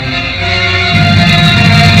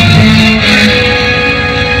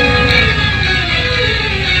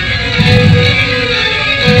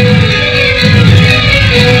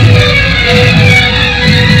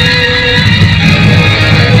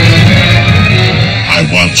 I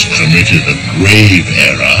once committed a grave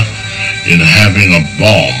error in having a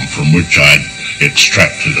bomb from which I'd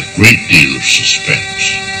extracted a great deal of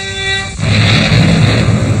suspense.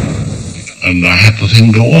 And I had the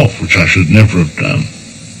thing go off, which I should never have done,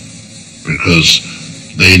 because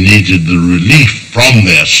they needed the relief from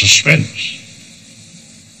their suspense.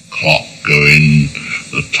 Clock going,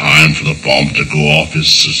 the time for the bomb to go off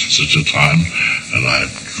is such a time, and I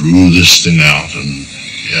drew this thing out and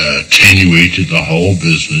attenuated the whole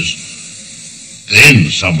business. Then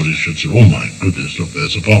somebody should say, oh my goodness, look,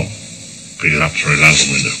 there's a bomb. Pick it up, throw it out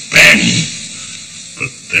the window, bang!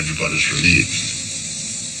 But everybody's relieved.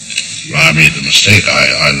 I made the mistake.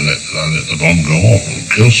 I let the bomb go off and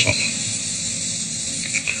kill someone.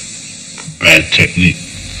 Bad technique.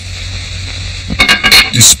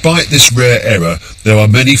 Despite this rare error, there are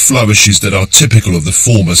many flourishes that are typical of the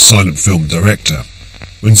former silent film director.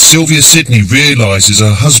 When Sylvia Sidney realises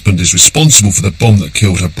her husband is responsible for the bomb that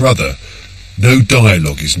killed her brother, no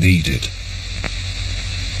dialogue is needed.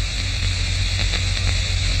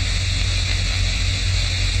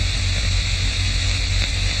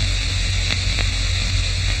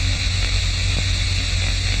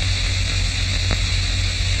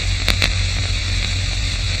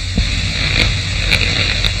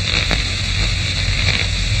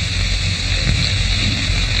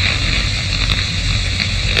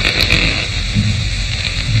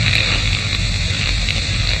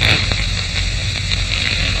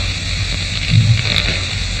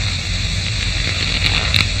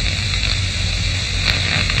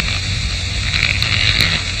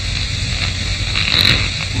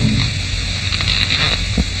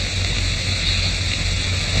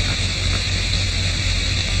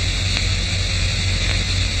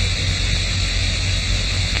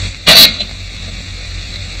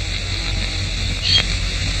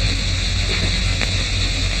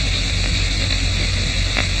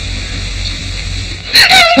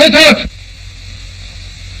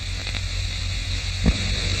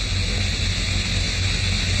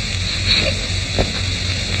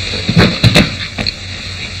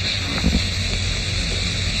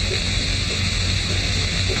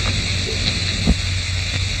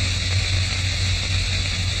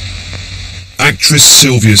 actress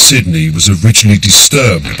Sylvia Sidney was originally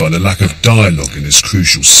disturbed by the lack of dialogue in this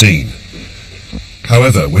crucial scene.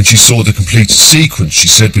 However, when she saw the completed sequence, she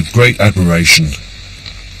said with great admiration,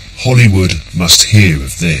 "Hollywood must hear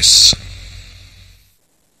of this."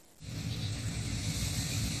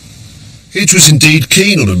 Hitch was indeed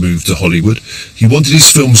keen on a move to Hollywood. He wanted his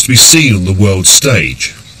films to be seen on the world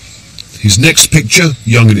stage. His next picture,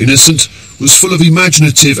 Young and Innocent, was full of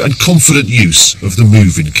imaginative and confident use of the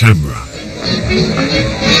moving camera.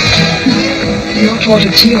 You ought to order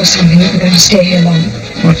tea or something if we're going to stay here long.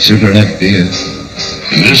 What suit will that be?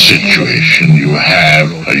 In this situation, you have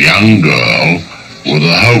a young girl with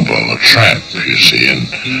a hobo, a tramp, you see, and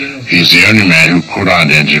he's the only man who could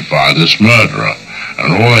identify this murderer.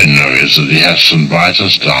 And all they know is that he has some brighter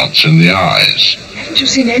stance in the eyes. Haven't you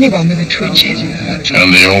seen anyone with a twitch head?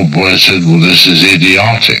 And the old boy said, well, this is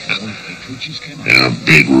idiotic. In a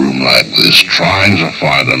big room like this, trying to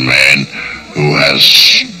find a man who has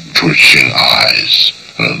twitching eyes.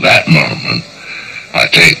 And at that moment, I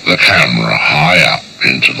take the camera high up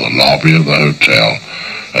into the lobby of the hotel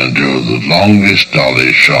and do the longest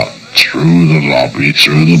dolly shot through the lobby,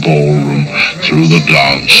 through the ballroom, through the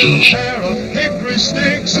dancers.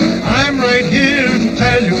 Sticks. I'm right here to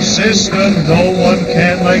tell you, sister, no one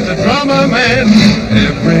can like the drummer man.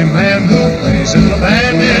 Every man who plays in the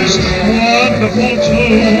band is wonderful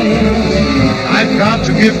too. I've got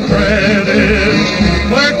to give credit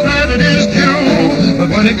where credit is due, but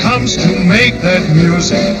when it comes to make that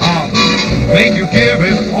music hot, make you give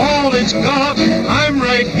it all it's got, I'm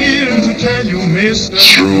right here to tell you, mister.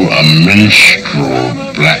 Through a minstrel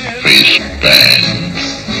blackface band.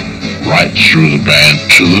 Right through the band,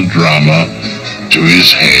 to the drummer, to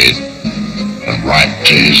his head, and right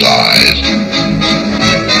to his eyes.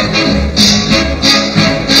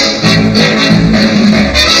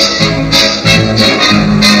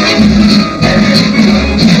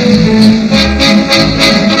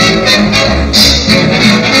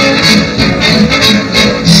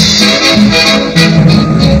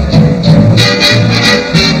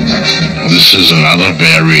 This is another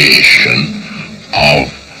variation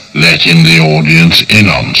of letting the audience in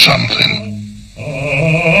on something.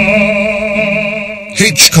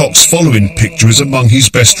 Hitchcock's following picture is among his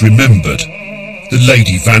best remembered. The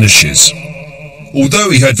Lady Vanishes. Although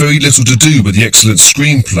he had very little to do with the excellent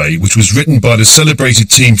screenplay, which was written by the celebrated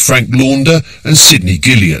team Frank Launder and Sidney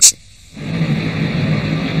Gilliat.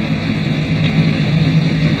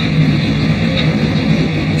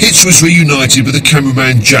 Hitch was reunited with the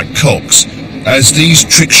cameraman Jack Cox, as these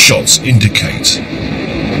trick shots indicate.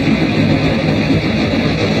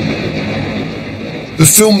 The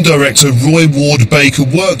film director Roy Ward Baker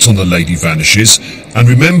worked on The Lady Vanishes and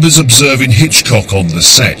remembers observing Hitchcock on the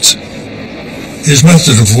set. His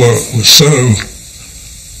method of work was so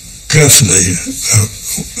carefully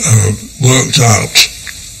worked out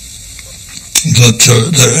that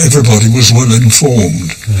everybody was well informed.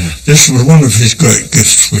 This was one of his great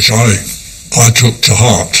gifts, which I took to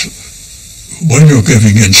heart. When you're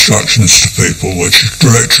giving instructions to people, which the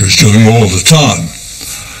director is doing all the time,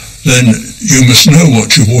 then you must know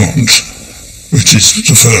what you want, which is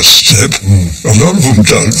the first step. A lot of them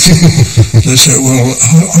don't. They say, well,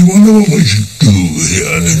 I wonder what we should do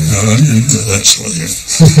here. That sort of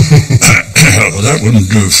thing. Well, that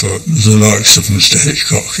wouldn't do for the likes of Mr.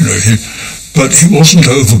 Hitchcock, you know. But he wasn't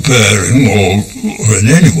overbearing or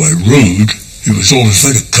in any way rude. He was always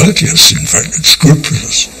very courteous, in fact, and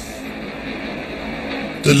scrupulous.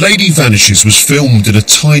 The Lady Vanishes was filmed in a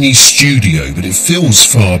tiny studio, but it feels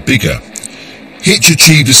far bigger. Hitch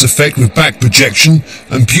achieved this effect with back projection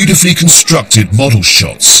and beautifully constructed model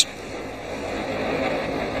shots.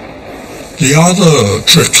 The other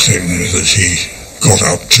trick thing that he got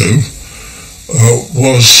up to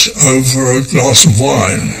was over a glass of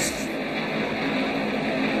wine.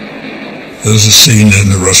 There's a scene in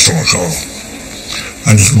the restaurant car,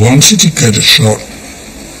 and he wanted to get a shot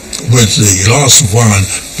with the glass of wine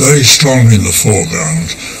very strong in the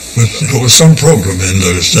foreground. But there was some problem in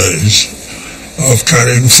those days of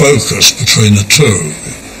carrying focus between the two.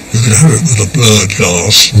 You could have it with a blurred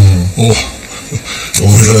glass or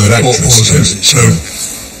blurred actress. So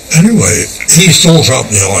anyway, he thought up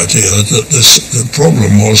the idea that the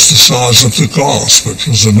problem was the size of the glass, which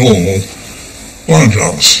was a normal wine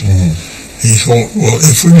glass. He thought, well,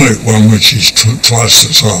 if we make one which is twice the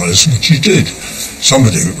size, which he did,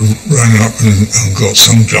 somebody rang up and got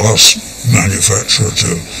some glass manufacturer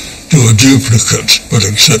to do a duplicate, but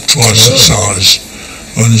except twice the size,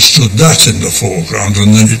 and he stood that in the foreground, and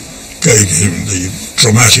then it gave him the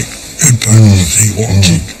dramatic impact that he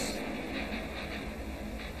wanted.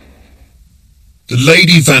 The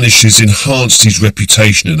Lady Vanishes enhanced his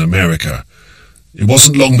reputation in America. It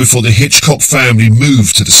wasn't long before the Hitchcock family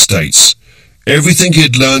moved to the States. Everything he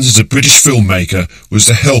had learned as a British filmmaker was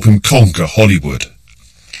to help him conquer Hollywood.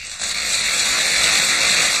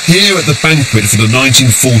 Here at the banquet for the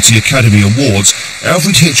 1940 Academy Awards,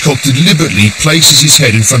 Alfred Hitchcock deliberately places his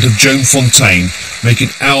head in front of Joan Fontaine, making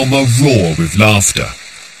Alma roar with laughter.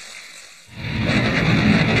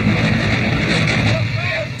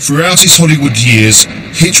 Throughout his Hollywood years,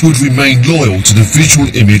 Hitch would remain loyal to the visual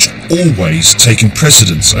image, always taking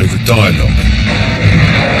precedence over dialogue.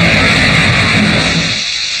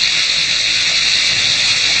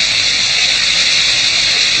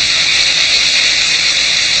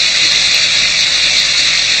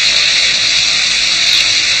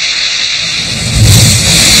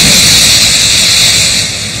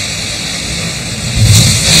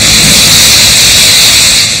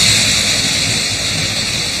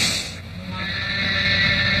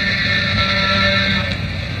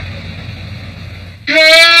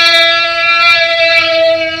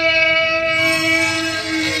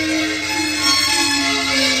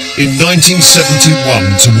 In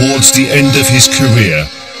 1971, towards the end of his career,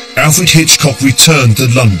 Alfred Hitchcock returned to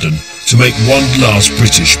London to make one last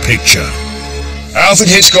British picture.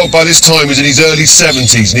 Alfred Hitchcock by this time was in his early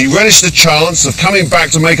 70s and he relished the chance of coming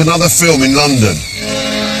back to make another film in London.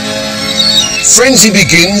 Frenzy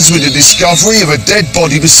begins with the discovery of a dead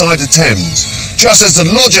body beside the Thames, just as The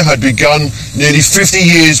Lodger had begun nearly 50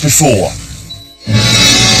 years before.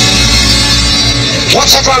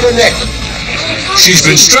 What's up around her neck? She's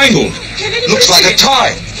been strangled. Looks like a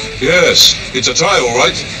tie. Yes, it's a tie, all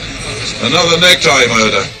right. Another necktie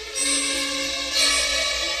murder.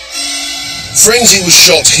 Frenzy was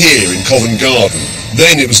shot here in Covent Garden.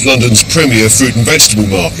 Then it was London's premier fruit and vegetable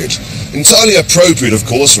market. Entirely appropriate, of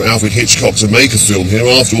course, for Alfred Hitchcock to make a film here.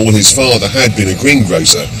 After all, his father had been a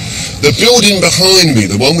greengrocer. The building behind me,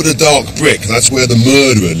 the one with the dark brick, that's where the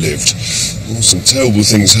murderer lived. Oh, some terrible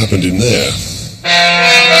things happened in there.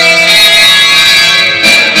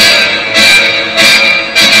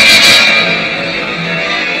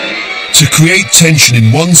 To create tension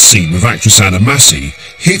in one scene with actress Anna Massey,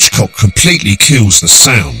 Hitchcock completely kills the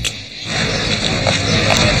sound.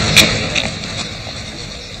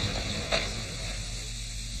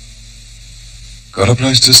 Got a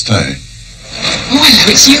place to stay? Oh,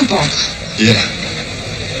 hello, it's you, Bob. Yeah.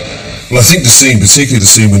 Well, I think the scene, particularly the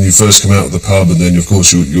scene when you first come out of the pub and then, of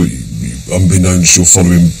course, unbeknownst, you're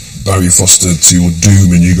following Barry Foster to your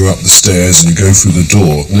doom and you go up the stairs and you go through the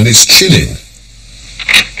door and then it's chilling.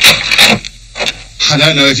 I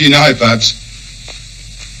don't know if you know, Babs,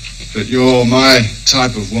 but you're my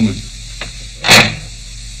type of woman.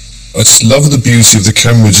 I just love the beauty of the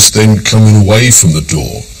camera just then coming away from the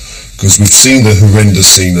door, because we've seen the horrendous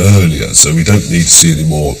scene earlier, so we don't need to see any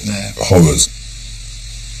more horrors.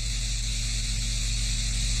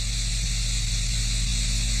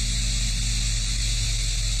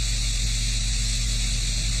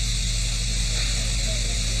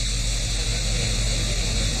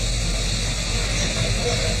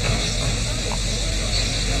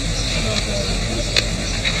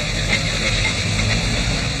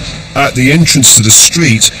 At the entrance to the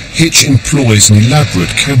street, Hitch employs an elaborate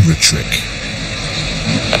camera trick.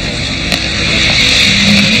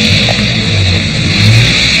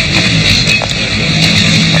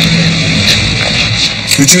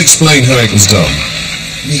 Could you explain how it was done?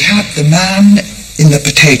 We had the man in the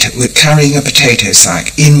carrying a potato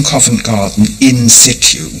sack in Covent Garden in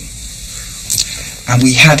situ, and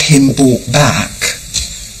we had him brought back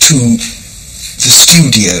to the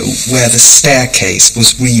studio where the staircase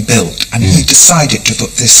was rebuilt, and he decided to put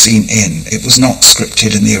this scene in. It was not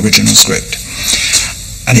scripted in the original script,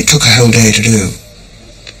 and it took a whole day to do.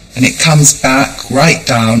 And it comes back right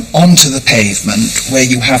down onto the pavement where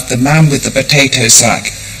you have the man with the potato sack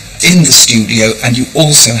in the studio, and you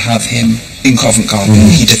also have him in Covent Garden.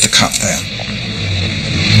 He did the cut there.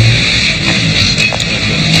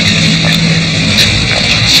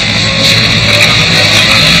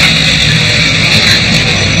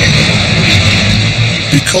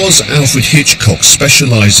 Because Alfred Hitchcock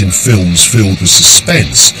specialised in films filled with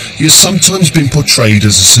suspense, he has sometimes been portrayed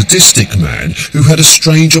as a sadistic man who had a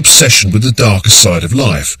strange obsession with the darker side of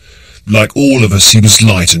life. Like all of us, he was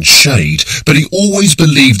light and shade, but he always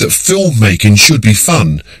believed that filmmaking should be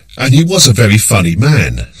fun, and he was a very funny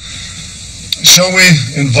man. Shall we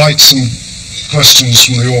invite some questions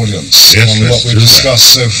from the audience on what we've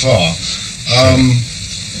discussed so far?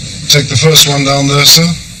 Take the first one down there, sir.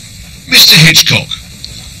 Mr. Hitchcock,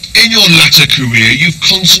 in your latter career, you've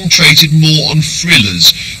concentrated more on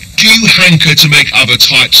thrillers. Do you hanker to make other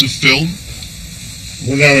types of film?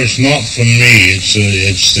 Well, no, it's not for me. It's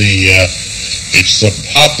the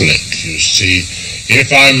public, you see. If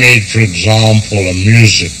I made, for example, a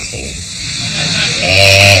musical,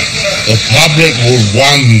 the public would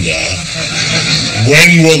wonder,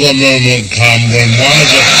 when will the moment come when one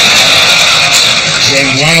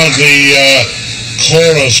of the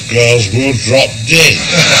chorus girls will drop dead?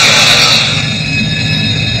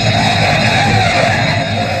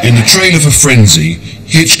 In the trailer for Frenzy,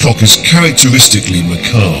 Hitchcock is characteristically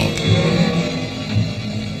macabre.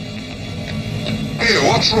 Hey,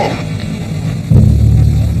 what's wrong?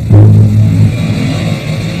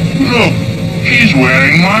 Look, he's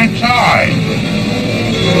wearing my tie.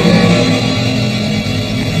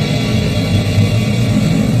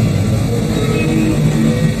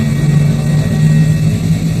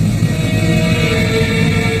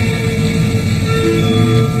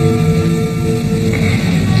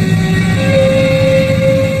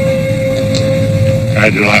 How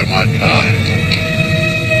do you like my tie?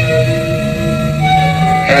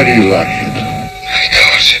 How do you like it? My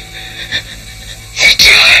God. The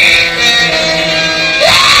tie.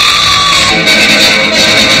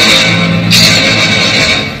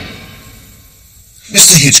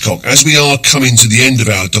 Mr. Hitchcock, as we are coming to the end of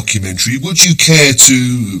our documentary, would you care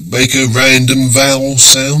to make a random vowel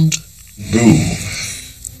sound? Boo.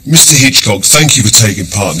 Mr. Hitchcock, thank you for taking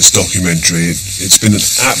part in this documentary. It's been an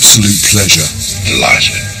absolute pleasure.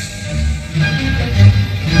 Delighted.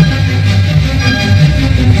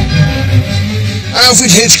 Alfred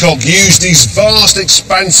Hitchcock used these vast,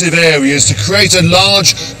 expansive areas to create a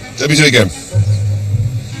large... Let me do it again.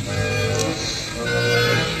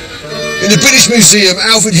 In the British Museum,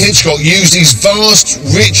 Alfred Hitchcock used these vast,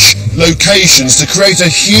 rich locations to create a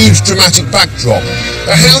huge dramatic backdrop.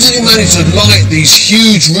 But how did he manage to light these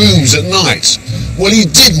huge rooms at night? Well, he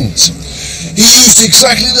didn't. He used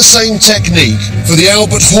exactly the same technique for the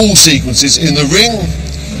Albert Hall sequences in The Ring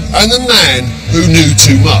and The Man Who Knew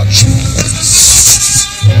Too Much.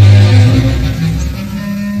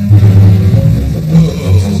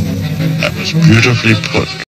 That was beautifully put.